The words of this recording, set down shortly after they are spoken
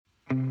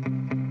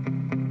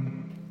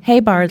Hey,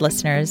 Bard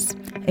listeners.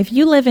 If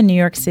you live in New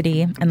York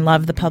City and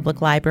love the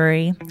public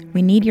library,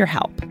 we need your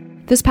help.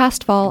 This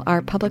past fall,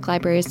 our public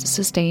libraries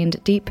sustained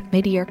deep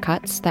mid-year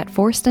cuts that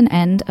forced an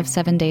end of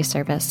 7-day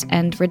service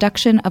and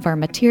reduction of our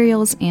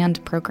materials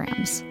and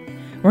programs.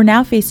 We're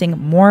now facing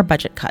more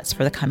budget cuts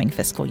for the coming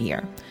fiscal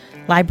year.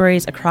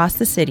 Libraries across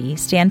the city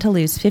stand to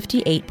lose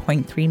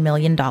 $58.3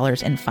 million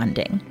in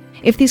funding.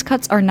 If these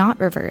cuts are not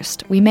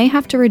reversed, we may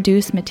have to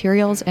reduce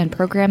materials and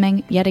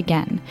programming yet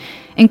again,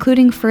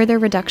 including further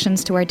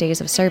reductions to our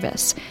days of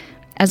service.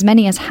 As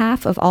many as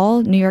half of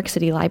all New York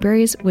City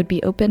libraries would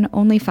be open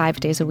only 5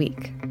 days a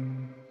week.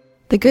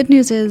 The good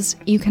news is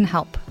you can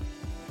help.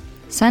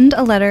 Send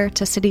a letter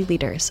to city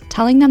leaders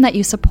telling them that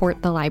you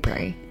support the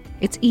library.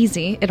 It's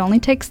easy, it only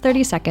takes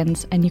 30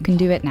 seconds, and you can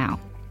do it now.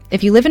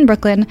 If you live in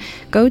Brooklyn,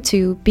 go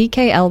to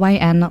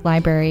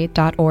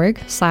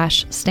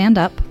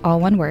bklynlibrary.org/standup, all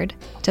one word,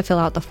 to fill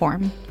out the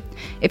form.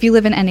 If you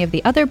live in any of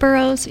the other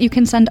boroughs, you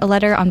can send a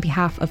letter on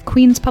behalf of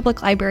Queens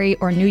Public Library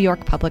or New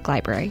York Public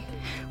Library.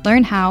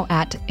 Learn how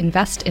at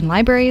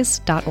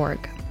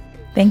investinlibraries.org.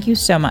 Thank you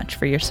so much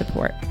for your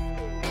support.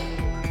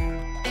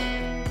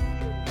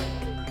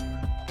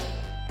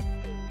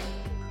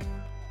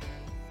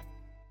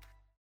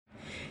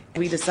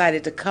 We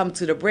decided to come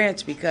to the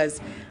branch because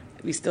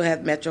we still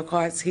had Metro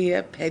cards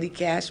here. Petty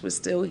cash was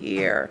still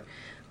here.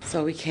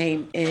 So we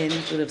came in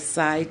through the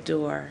side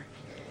door,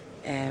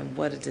 and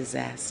what a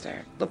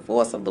disaster. The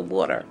force of the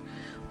water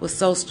was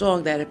so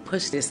strong that it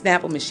pushed the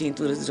snapper machine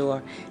through the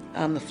door.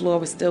 The floor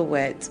was still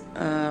wet.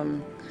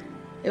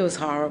 It was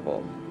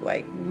horrible.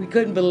 Like, we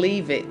couldn't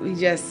believe it.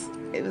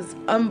 It was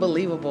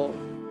unbelievable.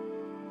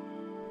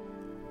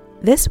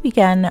 This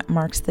weekend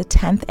marks the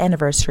 10th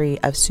anniversary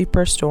of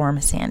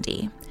Superstorm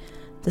Sandy.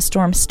 The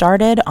storm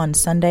started on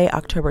Sunday,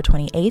 October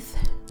 28th,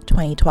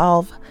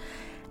 2012,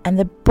 and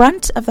the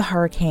brunt of the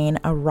hurricane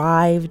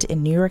arrived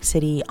in New York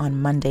City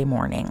on Monday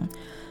morning.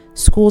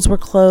 Schools were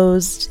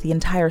closed, the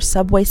entire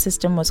subway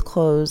system was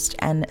closed,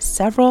 and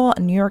several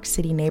New York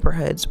City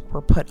neighborhoods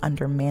were put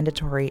under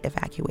mandatory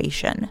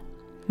evacuation.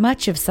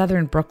 Much of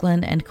southern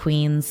Brooklyn and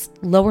Queens,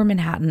 lower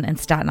Manhattan, and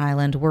Staten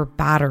Island were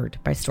battered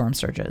by storm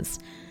surges.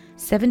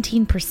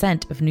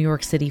 17% of New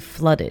York City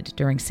flooded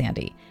during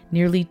Sandy.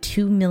 Nearly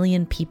 2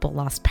 million people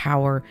lost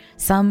power,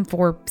 some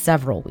for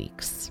several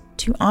weeks.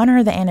 To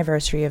honor the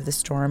anniversary of the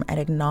storm and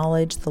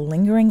acknowledge the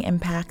lingering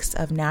impacts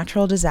of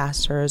natural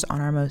disasters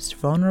on our most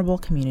vulnerable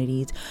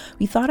communities,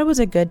 we thought it was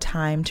a good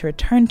time to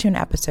return to an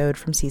episode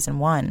from Season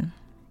 1.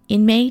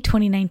 In May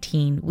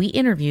 2019, we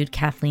interviewed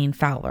Kathleen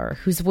Fowler,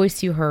 whose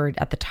voice you heard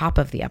at the top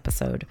of the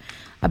episode,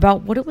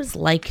 about what it was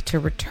like to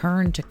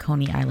return to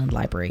Coney Island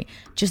Library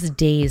just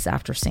days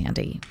after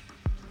Sandy.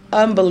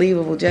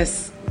 Unbelievable,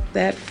 just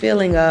that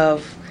feeling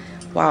of,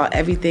 wow,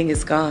 everything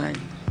is gone.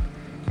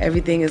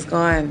 Everything is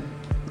gone.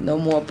 No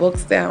more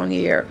books down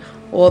here.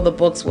 All the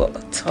books were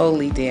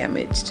totally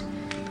damaged.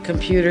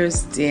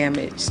 Computers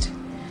damaged.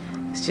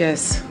 It's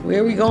just,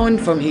 where are we going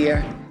from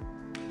here?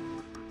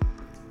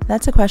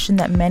 That's a question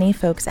that many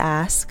folks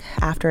ask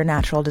after a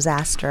natural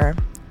disaster.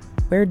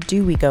 Where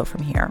do we go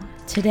from here?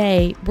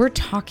 Today, we're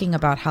talking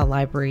about how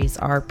libraries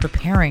are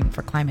preparing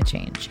for climate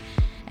change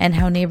and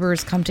how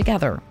neighbors come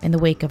together in the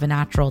wake of a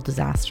natural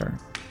disaster.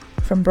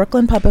 From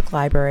Brooklyn Public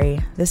Library,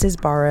 this is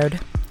Borrowed.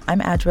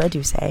 I'm Adwa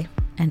Aduse.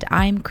 And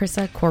I'm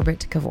Krissa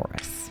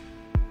Corbett-Kavoris.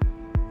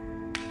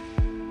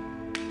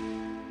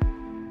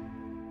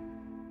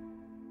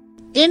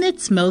 In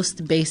its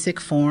most basic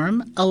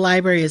form, a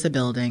library is a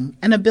building,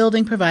 and a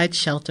building provides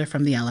shelter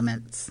from the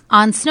elements.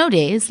 On snow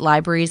days,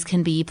 libraries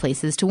can be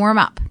places to warm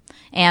up.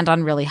 And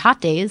on really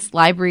hot days,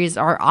 libraries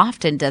are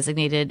often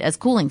designated as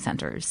cooling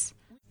centers.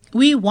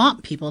 We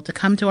want people to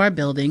come to our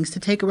buildings to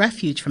take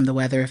refuge from the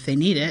weather if they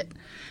need it.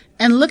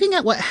 And looking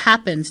at what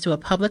happens to a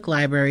public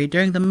library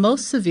during the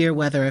most severe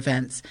weather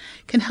events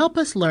can help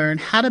us learn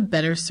how to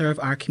better serve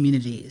our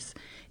communities.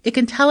 It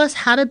can tell us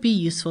how to be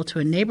useful to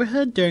a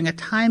neighborhood during a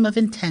time of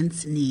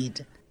intense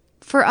need.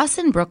 For us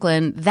in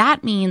Brooklyn,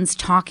 that means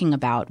talking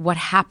about what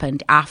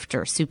happened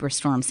after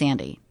Superstorm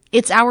Sandy.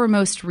 It's our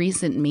most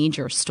recent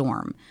major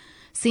storm.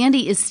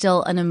 Sandy is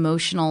still an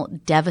emotional,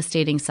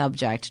 devastating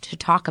subject to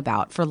talk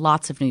about for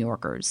lots of New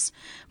Yorkers.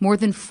 More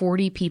than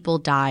 40 people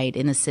died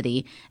in the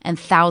city, and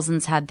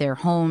thousands had their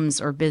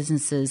homes or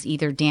businesses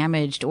either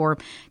damaged or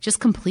just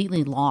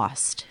completely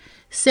lost.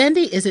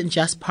 Sandy isn't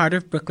just part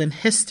of Brooklyn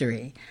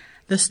history.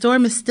 The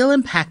storm is still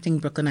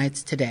impacting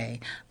Brooklynites today,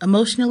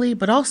 emotionally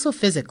but also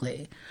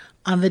physically.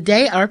 On the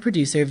day our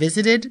producer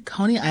visited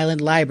Coney Island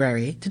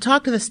Library to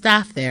talk to the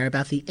staff there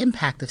about the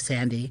impact of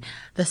Sandy,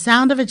 the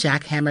sound of a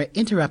jackhammer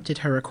interrupted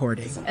her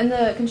recording. And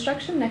the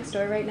construction next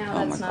door right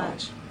now,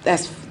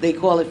 They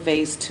call it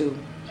phase 2.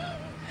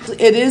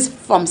 It is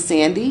from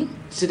Sandy.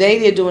 Today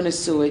they're doing the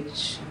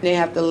sewage. They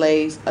have to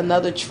lay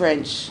another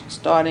trench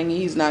starting,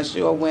 he's not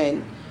sure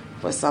when,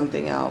 for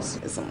something else.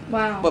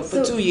 Wow. But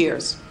for 2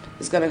 years.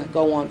 It's going to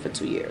go on for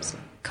 2 years.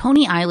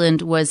 Coney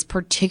Island was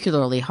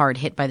particularly hard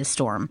hit by the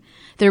storm.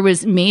 There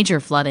was major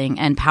flooding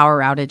and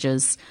power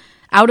outages.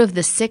 Out of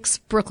the 6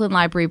 Brooklyn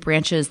Library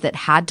branches that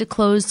had to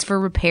close for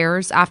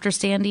repairs after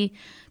Sandy,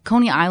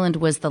 Coney Island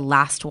was the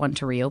last one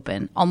to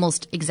reopen,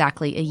 almost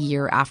exactly a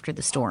year after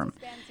the storm.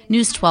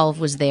 News 12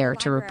 was there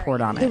to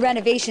report on it. The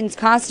renovations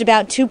cost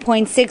about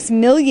 $2.6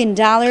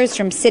 million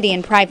from city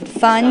and private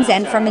funds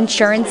and from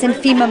insurance and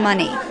FEMA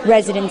money.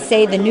 Residents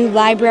say the new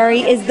library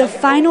is the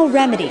final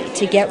remedy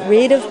to get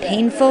rid of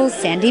painful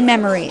Sandy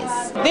memories.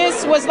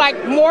 This was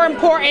like more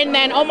important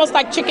than almost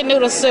like chicken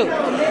noodle soup.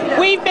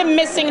 We've been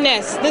missing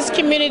this. This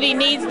community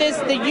needs this.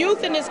 The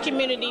youth in this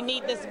community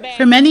need this bad.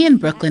 For many in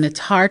Brooklyn, it's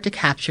hard to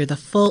capture the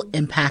full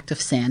impact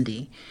of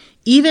Sandy.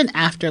 Even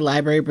after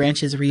library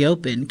branches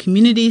reopen,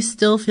 communities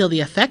still feel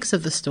the effects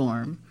of the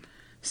storm.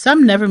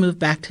 Some never moved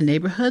back to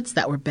neighborhoods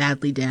that were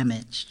badly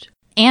damaged.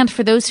 And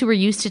for those who were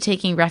used to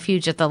taking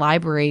refuge at the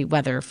library,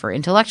 whether for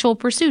intellectual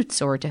pursuits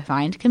or to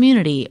find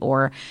community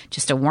or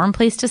just a warm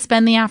place to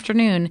spend the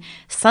afternoon,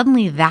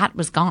 suddenly that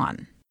was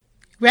gone.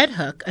 Red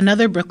Hook,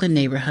 another Brooklyn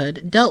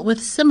neighborhood, dealt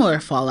with similar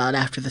fallout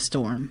after the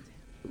storm.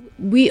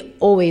 We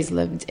always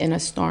lived in a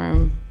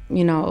storm,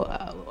 in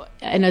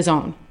a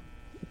zone.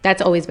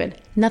 That's always been.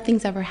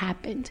 Nothing's ever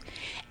happened.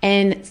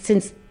 And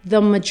since the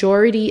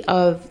majority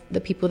of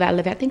the people that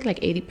live, I think like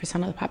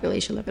 80% of the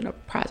population live in the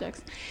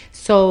projects.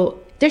 So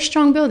they're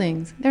strong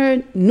buildings.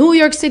 They're New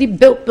York City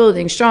built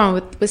buildings, strong,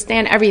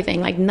 withstand everything.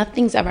 Like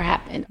nothing's ever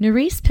happened.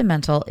 Nerese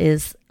Pimentel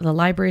is the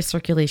library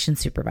circulation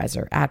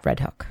supervisor at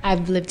Red Hook.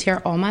 I've lived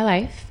here all my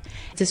life.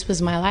 This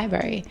was my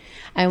library.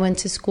 I went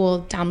to school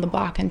down the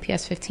block in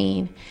PS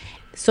 15.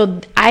 So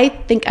I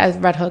think as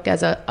Red Hook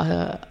as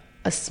a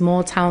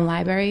small town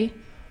library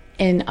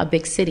in a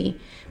big city,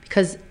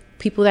 because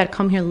people that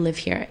come here live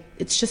here.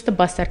 It's just the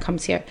bus that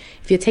comes here.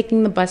 If you're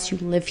taking the bus, you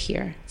live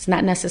here. It's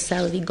not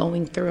necessarily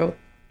going through.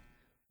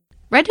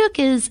 Red Hook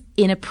is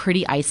in a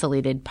pretty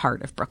isolated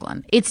part of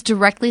Brooklyn. It's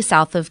directly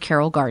south of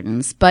Carroll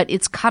Gardens, but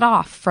it's cut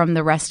off from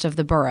the rest of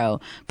the borough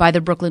by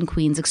the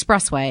Brooklyn-Queens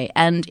Expressway,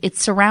 and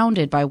it's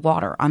surrounded by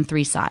water on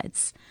 3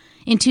 sides.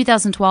 In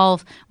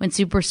 2012, when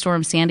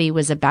Superstorm Sandy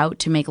was about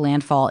to make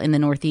landfall in the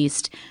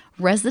Northeast,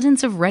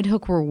 residents of Red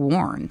Hook were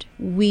warned.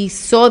 We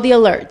saw the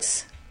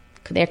alerts.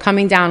 They're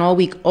coming down all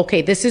week.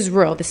 Okay, this is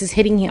real. This is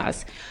hitting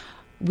us.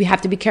 We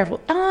have to be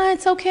careful.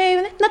 It's okay.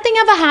 Nothing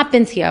ever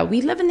happens here.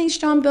 We live in these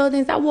strong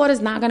buildings. That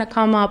water's not going to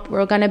come up.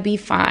 We're going to be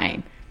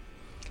fine.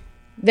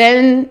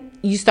 Then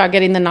you start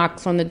getting the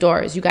knocks on the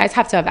doors. You guys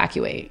have to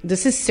evacuate.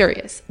 This is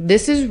serious.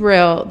 This is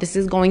real. This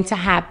is going to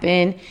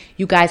happen.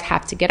 You guys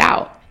have to get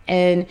out.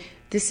 And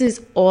this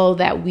is all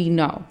that we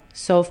know.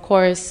 So, of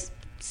course,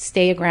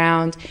 stay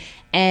aground.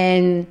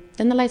 And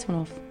then the lights went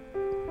off.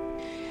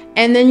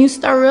 And then you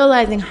start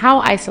realizing how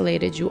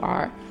isolated you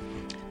are.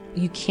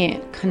 You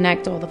can't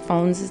connect. All the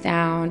phones is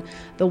down.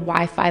 The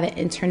Wi-Fi, the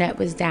internet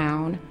was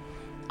down.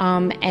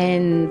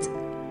 And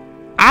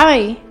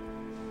I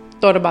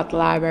thought about the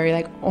library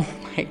like, oh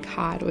my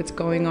God, what's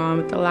going on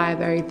with the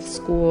library, the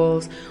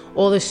schools,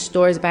 all the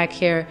stores back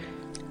here.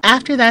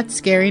 After that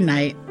scary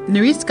night,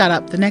 Nerese got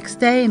up the next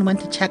day and went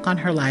to check on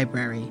her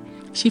library.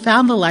 She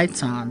found the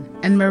lights on,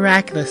 and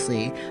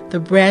miraculously, the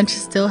branch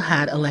still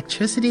had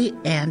electricity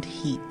and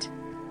heat.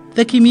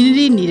 The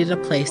community needed a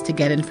place to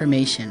get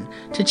information,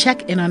 to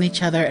check in on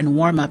each other and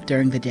warm up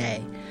during the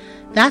day.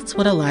 That's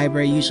what a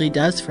library usually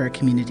does for a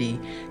community,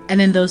 and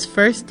in those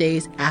first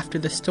days after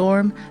the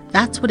storm,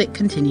 that's what it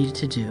continued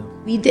to do.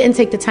 We didn't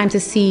take the time to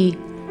see,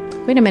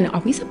 wait a minute,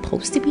 are we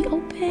supposed to be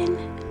open?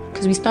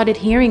 Because we started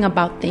hearing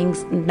about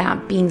things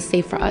not being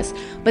safe for us.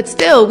 But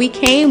still, we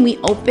came, we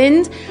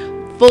opened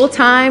full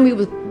time. We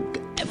would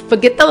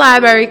forget the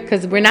library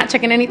because we're not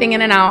checking anything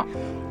in and out.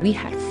 We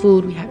had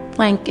food, we had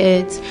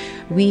blankets,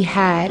 we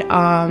had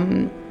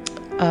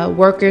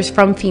workers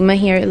from FEMA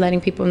here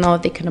letting people know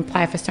if they can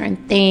apply for certain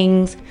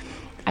things.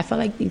 I felt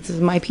like these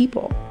are my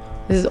people.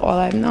 This is all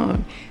I've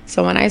known.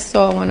 So when I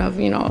saw one of,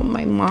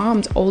 my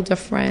mom's older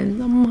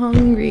friends, I'm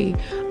hungry.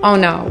 Oh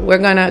no,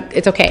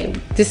 it's okay.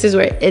 This is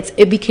where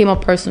it became a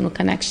personal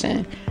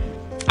connection.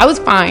 I was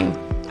fine.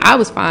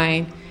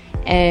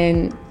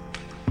 And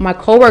my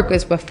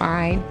coworkers were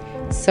fine.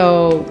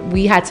 So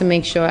we had to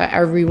make sure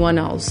everyone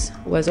else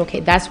was okay.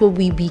 That's what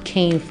we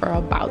became for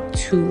about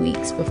 2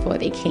 weeks before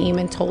they came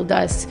and told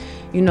us,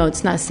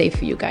 it's not safe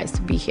for you guys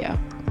to be here.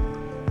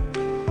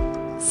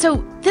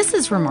 So this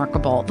is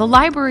remarkable. The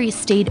library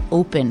stayed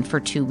open for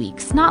 2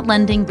 weeks, not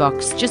lending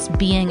books, just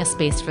being a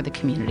space for the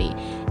community.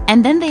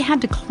 And then they had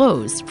to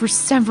close for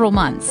several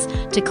months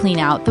to clean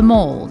out the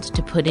mold,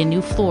 to put in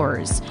new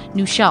floors,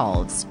 new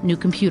shelves, new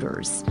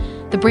computers.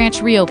 The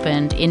branch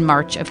reopened in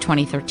March of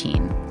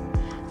 2013.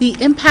 The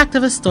impact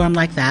of a storm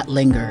like that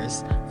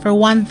lingers. For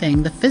one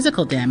thing, the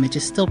physical damage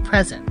is still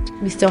present.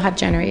 We still have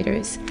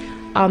generators.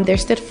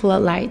 There's still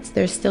floodlights.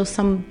 There's still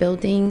some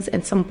buildings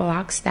and some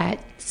blocks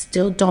that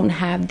still don't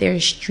have their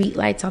street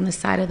lights on the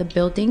side of the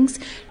buildings,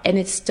 and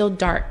it's still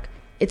dark.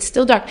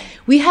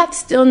 We have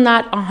still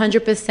not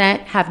 100%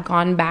 have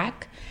gone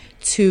back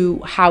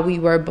to how we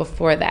were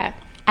before that.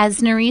 As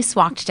Nerese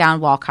walked down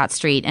Walcott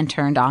Street and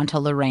turned onto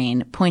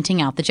Lorraine,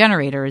 pointing out the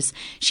generators,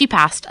 she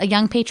passed a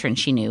young patron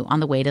she knew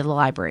on the way to the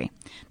library.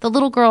 The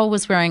little girl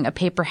was wearing a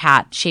paper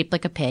hat shaped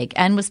like a pig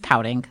and was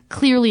pouting,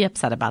 clearly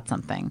upset about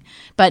something.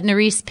 But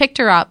Nerys picked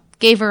her up,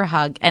 gave her a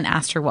hug, and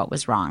asked her what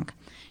was wrong.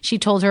 She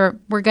told her,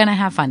 "We're going to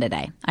have fun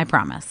today, I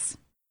promise."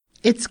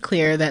 It's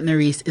clear that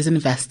Nerys is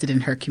invested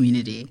in her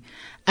community.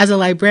 As a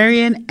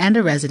librarian and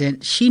a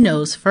resident, she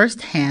knows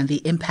firsthand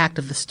the impact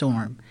of the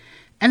storm.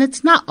 And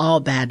it's not all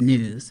bad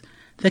news.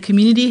 The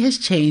community has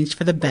changed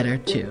for the better,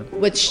 too.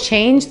 What's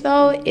changed,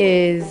 though,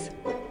 is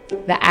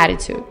the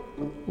attitude.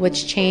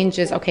 What's changed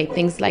is, okay,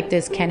 things like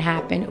this can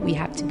happen. We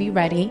have to be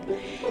ready.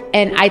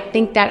 And I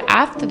think that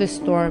after the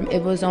storm,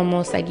 it was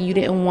almost like you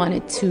didn't want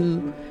it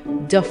to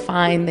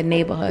define the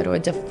neighborhood or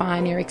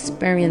define your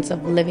experience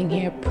of living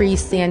here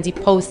pre-Sandy,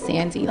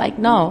 post-Sandy. Like,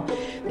 no,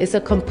 it's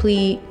a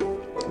complete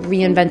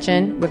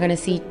reinvention. We're going to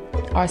see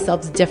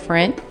ourselves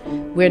different.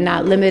 We're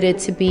not limited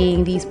to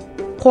being these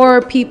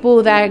poor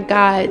people that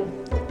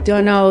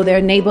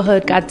their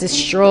neighborhood got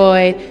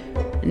destroyed.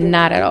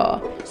 Not at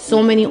all.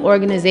 So many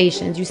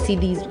organizations, you see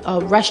these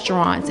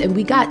restaurants, and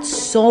we got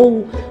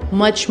so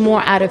much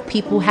more out of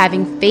people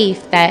having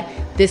faith that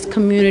this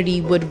community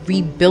would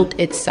rebuild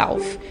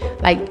itself.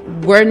 Like,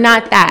 we're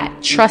not that.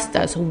 Trust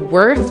us.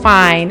 We're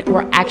fine.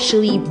 We're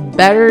actually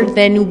better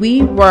than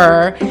we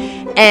were,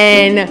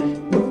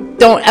 and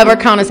don't ever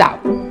count us out.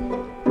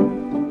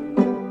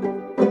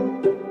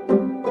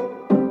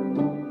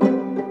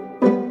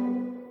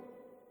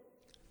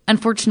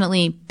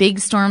 Unfortunately, big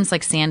storms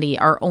like Sandy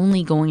are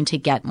only going to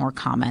get more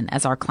common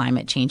as our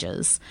climate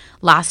changes.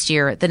 Last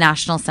year, the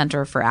National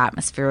Center for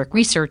Atmospheric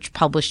Research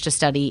published a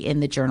study in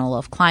the Journal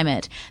of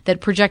Climate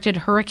that projected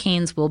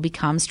hurricanes will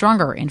become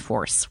stronger in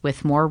force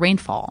with more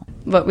rainfall.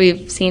 What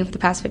we've seen for the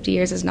past 50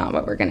 years is not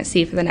what we're going to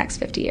see for the next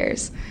 50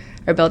 years.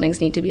 Our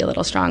buildings need to be a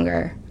little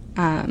stronger.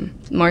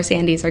 More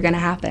Sandys are going to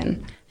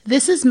happen.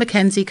 This is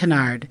Mackenzie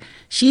Kennard.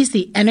 She's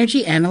the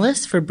energy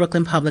analyst for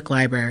Brooklyn Public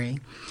Library.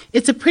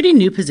 It's a pretty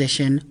new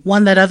position,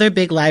 one that other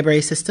big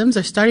library systems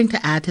are starting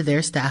to add to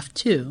their staff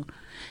too.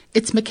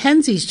 It's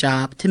Mackenzie's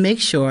job to make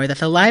sure that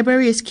the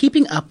library is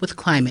keeping up with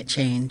climate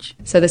change.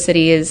 So the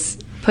city is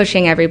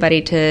pushing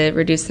everybody to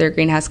reduce their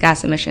greenhouse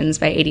gas emissions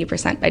by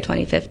 80% by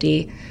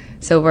 2050.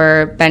 So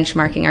we're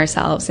benchmarking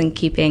ourselves and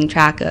keeping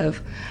track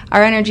of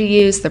our energy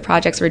use, the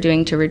projects we're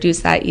doing to reduce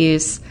that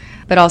use,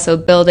 but also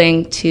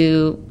building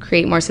to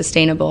create more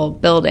sustainable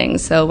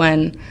buildings. So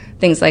when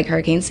things like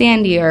Hurricane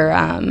Sandy or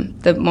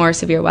the more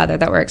severe weather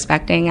that we're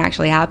expecting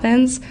actually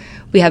happens,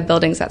 we have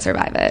buildings that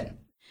survive it.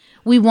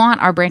 We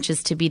want our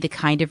branches to be the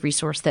kind of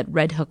resource that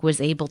Red Hook was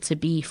able to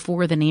be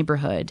for the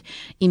neighborhood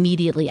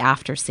immediately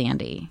after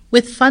Sandy.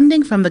 With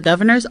funding from the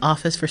Governor's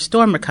Office for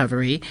Storm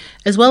Recovery,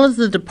 as well as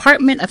the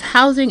Department of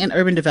Housing and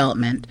Urban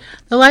Development,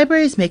 the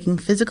library is making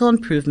physical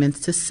improvements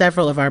to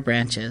several of our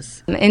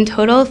branches. In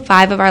total,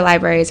 5 of our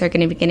libraries are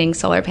going to be getting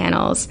solar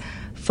panels.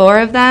 4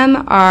 of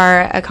them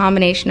are a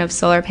combination of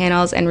solar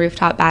panels and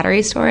rooftop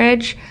battery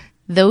storage.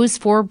 Those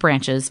 4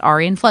 branches are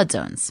in flood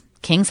zones: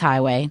 Kings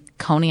Highway,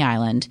 Coney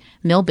Island,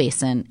 Mill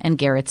Basin, and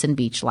Garrettson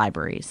Beach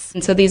libraries.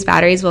 And so these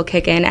batteries will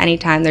kick in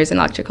anytime there's an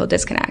electrical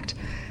disconnect.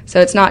 So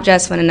it's not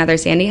just when another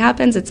Sandy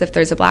happens, it's if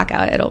there's a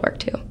blackout, it'll work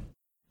too.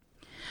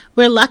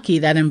 We're lucky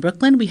that in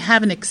Brooklyn we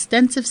have an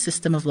extensive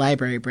system of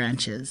library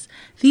branches.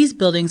 These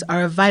buildings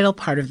are a vital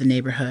part of the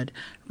neighborhood,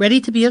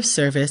 ready to be of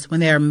service when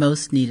they are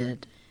most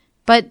needed.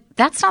 But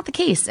that's not the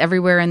case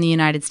everywhere in the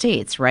United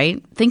States,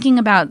 right? Thinking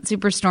about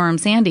Superstorm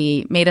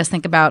Sandy made us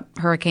think about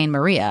Hurricane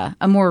Maria,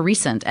 a more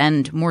recent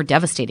and more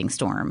devastating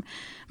storm.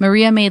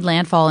 Maria made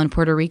landfall in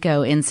Puerto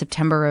Rico in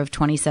September of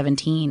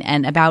 2017,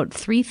 and about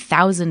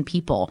 3,000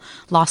 people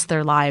lost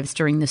their lives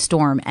during the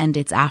storm and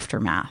its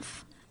aftermath.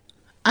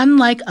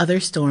 Unlike other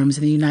storms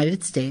in the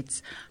United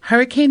States,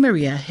 Hurricane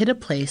Maria hit a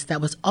place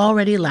that was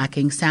already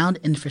lacking sound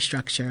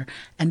infrastructure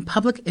and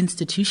public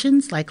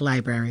institutions like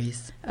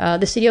libraries.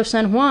 The city of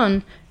San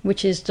Juan,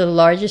 which is the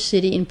largest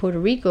city in Puerto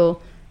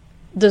Rico,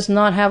 does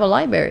not have a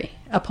library,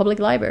 a public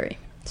library,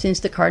 since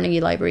the Carnegie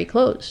Library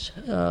closed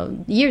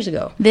years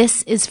ago.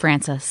 This is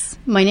Frances.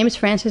 My name is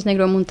Frances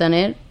Negro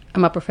Montaner.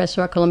 I'm a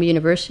professor at Columbia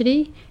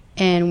University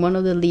and one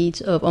of the leads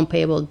of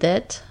Unpayable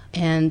Debt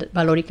and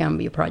Valor y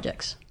Cambio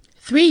projects.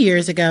 3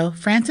 years ago,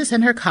 Frances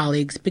and her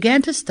colleagues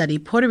began to study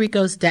Puerto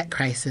Rico's debt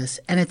crisis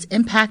and its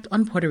impact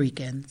on Puerto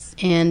Ricans.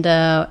 And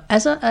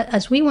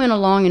as we went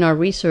along in our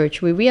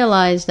research, we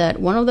realized that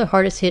one of the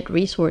hardest hit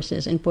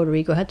resources in Puerto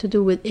Rico had to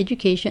do with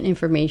education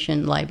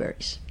information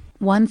libraries.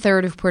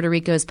 1/3 of Puerto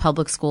Rico's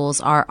public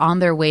schools are on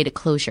their way to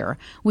closure,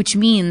 which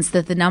means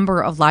that the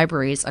number of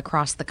libraries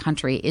across the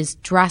country is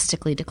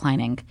drastically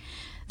declining.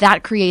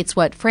 That creates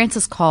what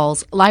Frances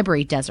calls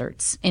library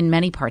deserts in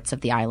many parts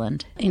of the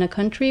island. In a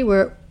country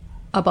where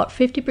about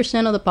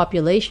 50% of the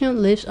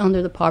population lives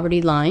under the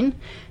poverty line,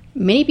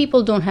 many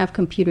people don't have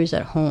computers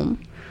at home.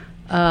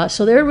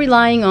 So they're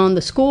relying on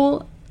the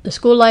school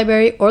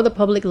library, or the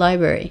public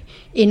library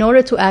in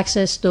order to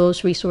access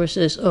those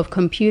resources of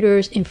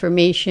computers,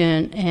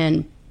 information,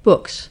 and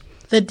books.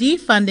 The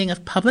defunding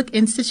of public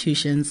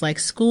institutions like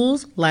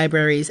schools,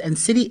 libraries, and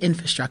city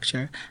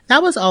infrastructure,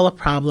 that was all a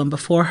problem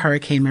before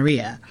Hurricane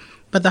Maria.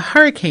 But the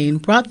hurricane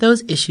brought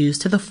those issues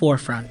to the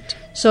forefront.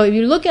 So if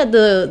you look at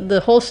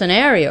the whole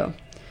scenario,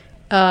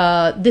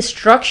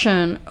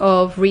 destruction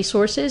of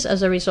resources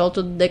as a result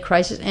of the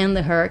crisis and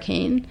the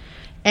hurricane,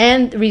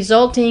 and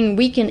resulting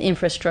weakened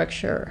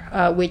infrastructure,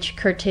 which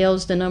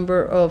curtails the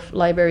number of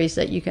libraries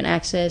that you can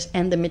access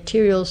and the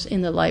materials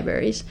in the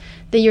libraries,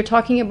 then you're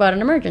talking about an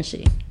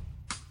emergency.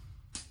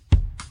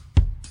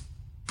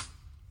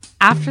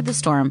 After the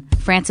storm,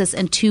 Frances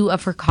and two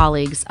of her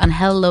colleagues,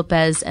 Angel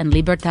Lopez and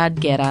Libertad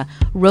Guerra,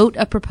 wrote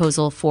a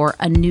proposal for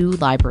a new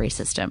library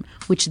system,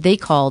 which they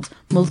called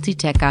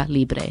Multiteca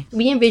Libre.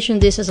 We envision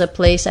this as a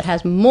place that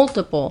has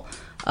multiple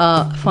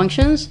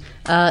functions,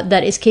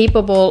 that is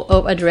capable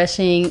of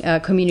addressing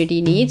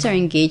community needs or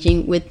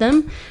engaging with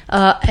them.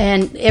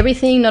 And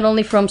everything, not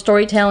only from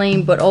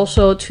storytelling, but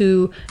also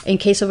to, in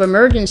case of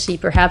emergency,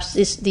 perhaps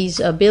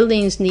these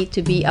buildings need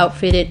to be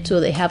outfitted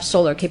so they have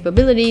solar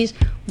capabilities,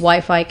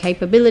 Wi-Fi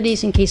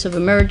capabilities in case of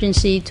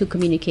emergency to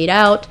communicate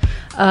out.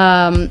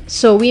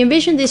 So we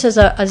envision this as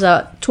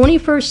a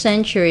 21st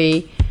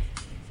century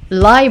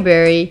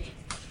library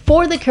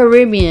for the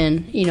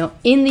Caribbean,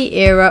 in the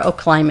era of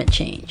climate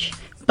change.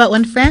 But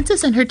when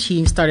Frances and her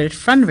team started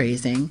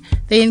fundraising,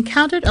 they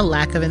encountered a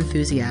lack of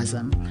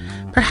enthusiasm.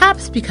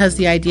 Perhaps because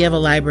the idea of a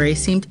library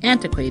seemed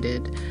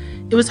antiquated.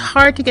 It was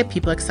hard to get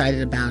people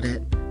excited about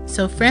it.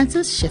 So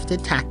Frances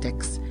shifted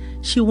tactics.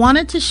 She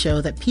wanted to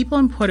show that people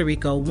in Puerto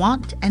Rico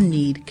want and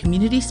need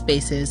community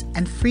spaces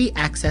and free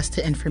access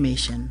to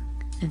information.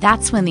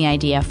 That's when the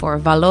idea for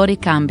Valor y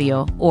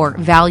Cambio, or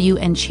Value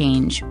and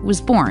Change,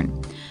 was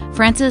born.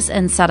 Frances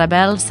and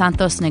Sarabel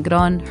Santos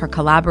Negron, her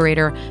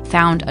collaborator,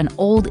 found an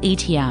old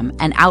ATM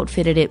and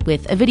outfitted it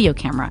with a video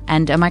camera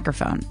and a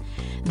microphone.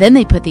 Then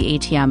they put the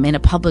ATM in a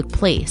public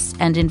place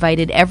and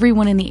invited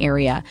everyone in the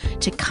area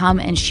to come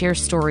and share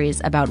stories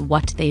about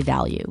what they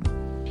value.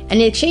 And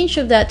in exchange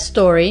of that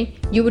story,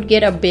 you would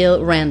get a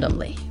bill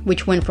randomly,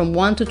 which went from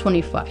 1 to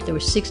 25. There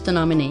were 6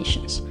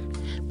 denominations.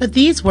 But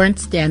these weren't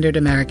standard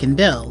American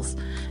bills.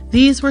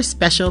 These were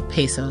special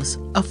pesos,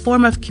 a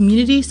form of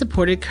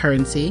community-supported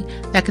currency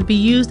that could be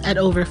used at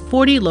over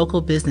 40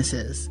 local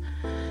businesses.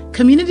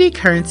 Community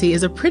currency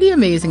is a pretty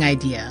amazing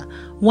idea,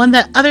 one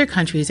that other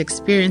countries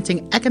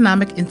experiencing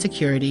economic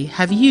insecurity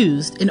have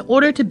used in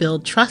order to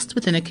build trust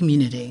within a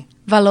community.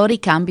 Valor y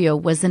Cambio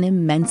was an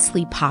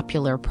immensely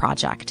popular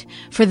project.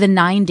 For the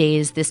 9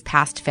 days this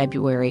past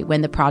February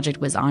when the project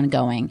was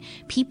ongoing,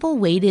 people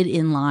waited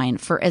in line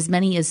for as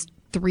many as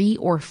 3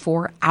 or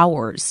 4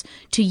 hours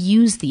to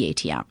use the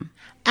ATM.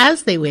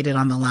 As they waited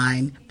on the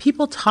line,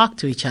 people talked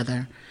to each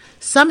other.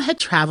 Some had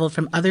traveled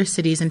from other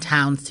cities and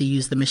towns to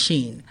use the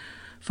machine.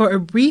 For a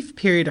brief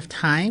period of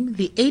time,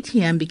 the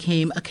ATM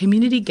became a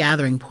community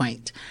gathering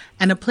point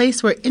and a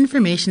place where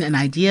information and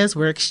ideas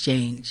were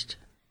exchanged.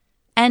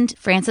 And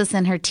Frances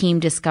and her team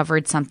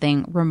discovered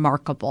something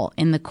remarkable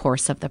in the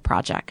course of the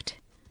project.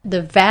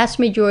 The vast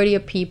majority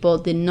of people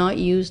did not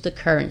use the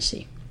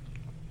currency.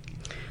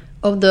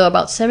 Of the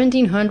about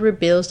 1,700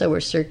 bills that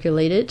were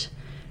circulated,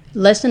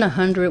 less than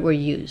 100 were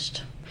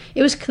used.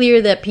 It was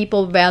clear that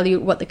people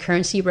valued what the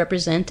currency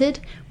represented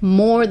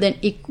more than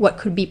what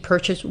could be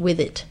purchased with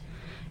it,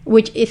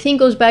 which I think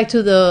goes back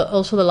to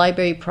the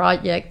library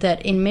project,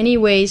 that in many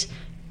ways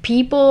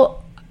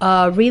people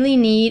really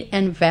need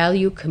and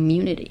value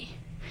community.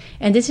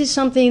 And this is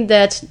something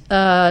that's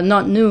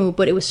not new,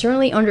 but it was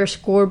certainly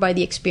underscored by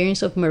the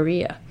experience of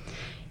Maria.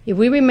 If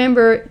we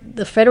remember,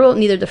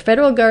 neither the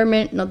federal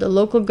government nor the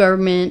local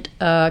government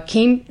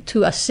came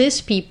to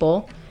assist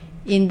people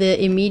in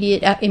the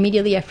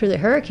immediately after the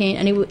hurricane,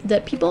 and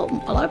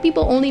a lot of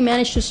people only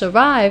managed to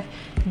survive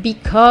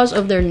because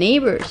of their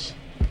neighbors.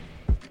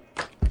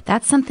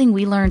 That's something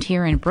we learned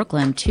here in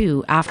Brooklyn,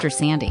 too, after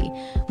Sandy.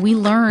 We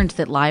learned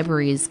that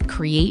libraries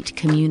create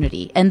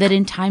community and that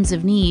in times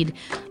of need,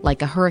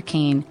 like a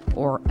hurricane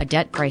or a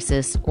debt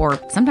crisis, or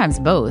sometimes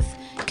both,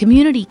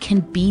 community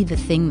can be the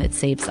thing that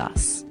saves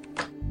us.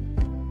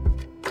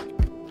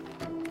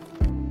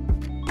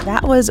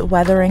 That was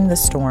Weathering the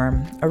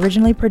Storm,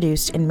 originally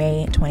produced in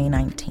May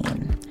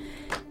 2019.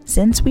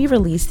 Since we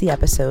released the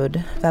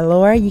episode,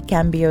 Valor y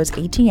Cambio's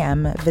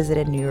ATM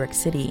visited New York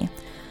City.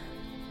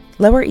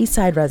 Lower East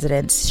Side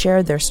residents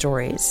shared their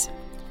stories.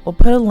 We'll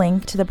put a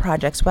link to the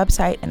project's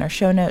website in our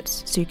show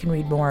notes so you can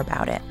read more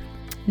about it.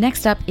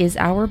 Next up is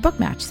our Book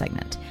Match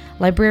segment.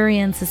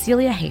 Librarian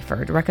Cecilia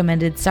Hayford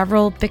recommended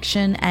several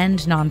fiction and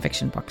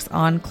nonfiction books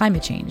on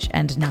climate change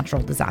and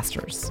natural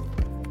disasters.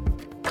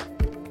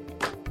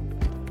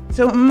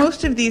 So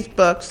most of these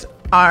books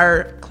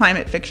are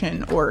climate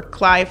fiction, or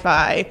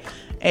cli-fi,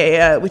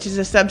 which is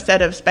a subset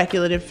of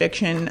speculative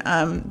fiction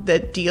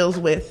that deals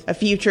with a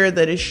future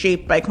that is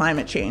shaped by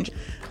climate change.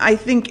 I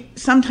think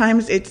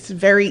sometimes it's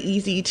very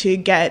easy to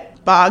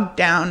get bogged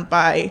down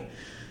by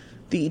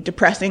the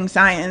depressing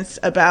science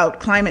about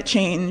climate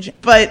change,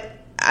 but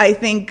I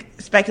think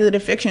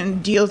speculative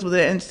fiction deals with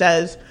it and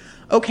says,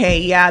 okay,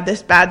 yeah,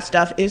 this bad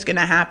stuff is going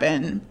to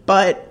happen,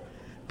 but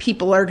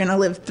people are going to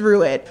live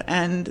through it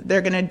and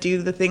they're going to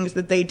do the things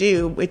that they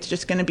do. It's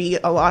just going to be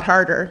a lot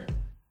harder.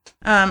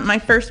 My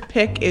first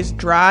pick is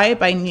Dry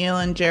by Neil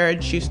and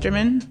Jared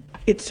Schusterman.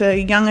 It's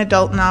a young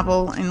adult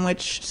novel in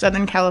which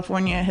Southern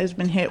California has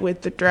been hit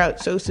with the drought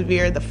so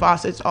severe the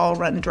faucets all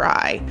run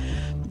dry.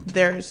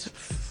 There's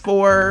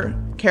 4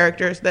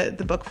 characters that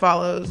the book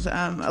follows.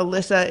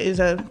 Alyssa is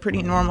a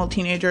pretty normal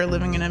teenager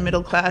living in a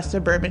middle-class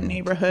suburban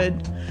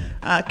neighborhood.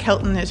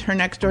 Kelton is her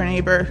next-door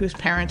neighbor whose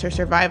parents are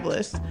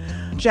survivalists.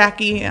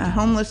 Jackie, a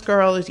homeless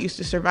girl, is used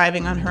to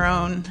surviving on her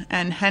own.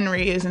 And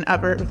Henry is an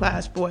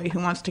upper-class boy who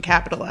wants to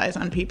capitalize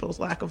on people's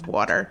lack of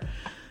water.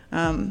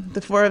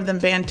 The 4 of them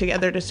band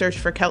together to search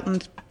for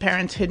Kelton's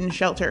parents' hidden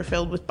shelter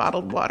filled with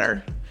bottled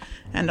water.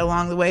 And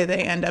along the way,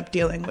 they end up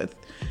dealing with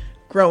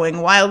growing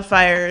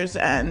wildfires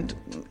and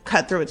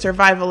cutthroat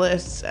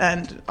survivalists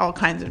and all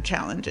kinds of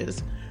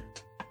challenges.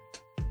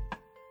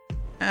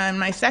 And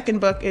my second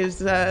book is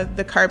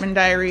The Carbon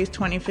Diaries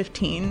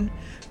 2015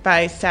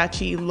 by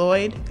Sachi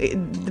Lloyd.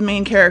 The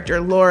main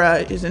character,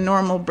 Laura, is a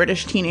normal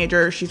British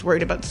teenager. She's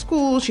worried about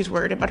school, she's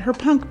worried about her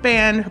punk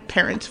band, her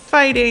parents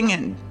fighting,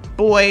 and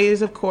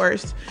boys, of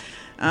course.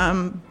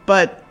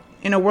 But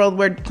in a world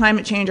where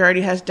climate change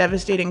already has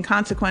devastating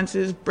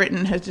consequences,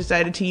 Britain has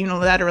decided to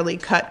unilaterally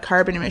cut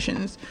carbon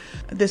emissions.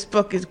 This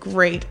book is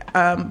great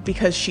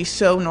because she's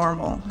so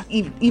normal.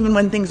 Even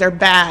when things are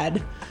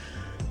bad,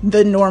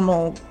 the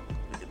normal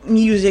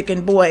music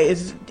and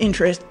boys'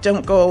 interests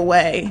don't go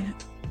away.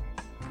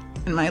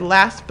 And my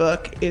last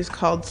book is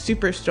called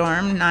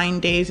Superstorm, 9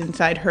 Days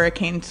Inside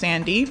Hurricane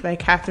Sandy by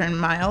Catherine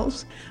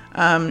Miles.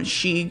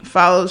 She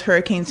follows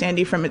Hurricane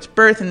Sandy from its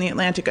birth in the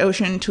Atlantic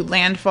Ocean to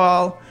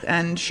landfall,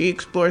 and she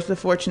explores the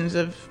fortunes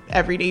of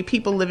everyday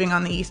people living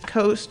on the East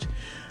Coast.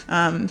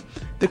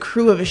 The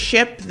crew of a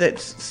ship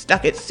that's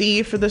stuck at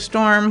sea for the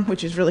storm,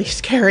 which is really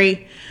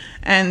scary,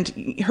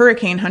 and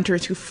hurricane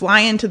hunters who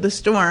fly into the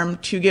storm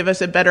to give us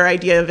a better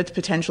idea of its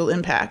potential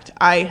impact.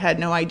 I had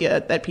no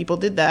idea that people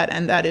did that,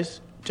 and that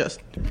is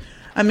just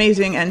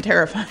amazing and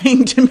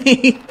terrifying to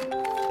me.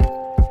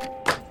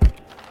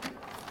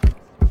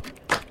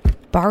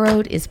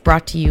 Borrowed is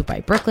brought to you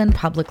by Brooklyn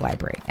Public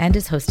Library and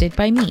is hosted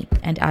by me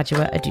and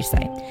Adjoa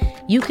Adusei.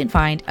 You can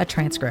find a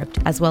transcript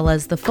as well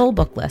as the full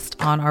book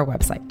list on our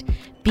website,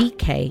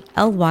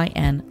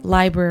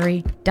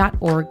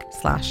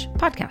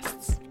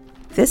 bklynlibrary.org/podcasts.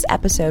 This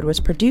episode was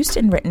produced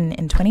and written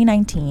in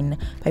 2019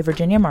 by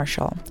Virginia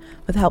Marshall,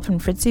 with help from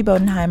Fritzi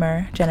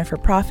Bodenheimer, Jennifer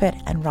Profit,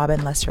 and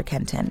Robin Lester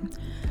Kenton.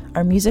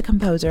 Our music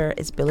composer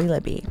is Billy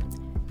Libby.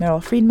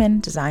 Meryl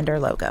Friedman designed our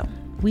logo.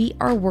 We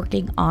are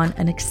working on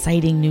an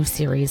exciting new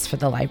series for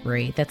the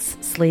library that's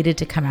slated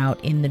to come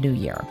out in the new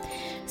year.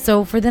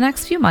 So for the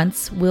next few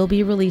months, we'll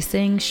be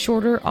releasing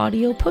shorter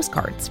audio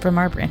postcards from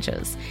our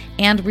branches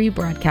and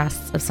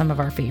rebroadcasts of some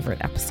of our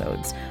favorite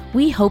episodes.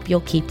 We hope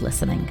you'll keep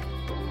listening.